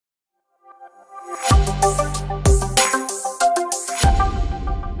Hi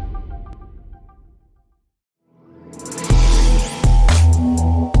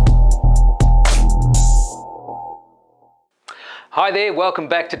there, welcome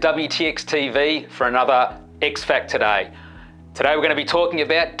back to WTX TV for another XFact today. Today we're going to be talking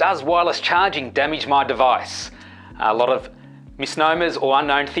about, does wireless charging damage my device? A lot of misnomers or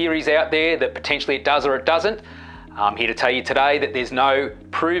unknown theories out there that potentially it does or it doesn't. I'm here to tell you today that there's no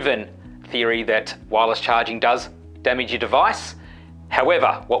proven theory that wireless charging does damage your device.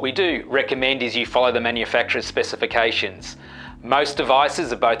 However, what we do recommend is you follow the manufacturer's specifications. Most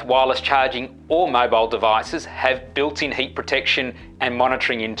devices, both wireless charging or mobile devices, have built-in heat protection and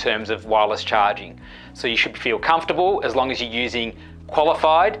monitoring in terms of wireless charging. So you should feel comfortable as long as you're using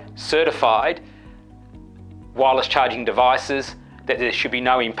qualified, certified wireless charging devices, that there should be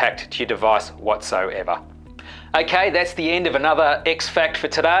no impact to your device whatsoever. Okay, that's the end of another XFact for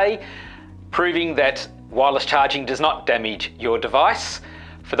today, proving that wireless charging does not damage your device.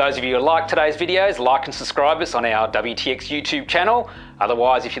 For those of you who like today's videos, like and subscribe us on our WTX YouTube channel.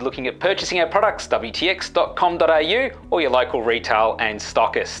 Otherwise, if you're looking at purchasing our products, wtx.com.au or your local retail and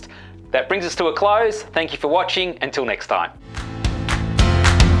stockist. That brings us to a close. Thank you for watching. Until next time.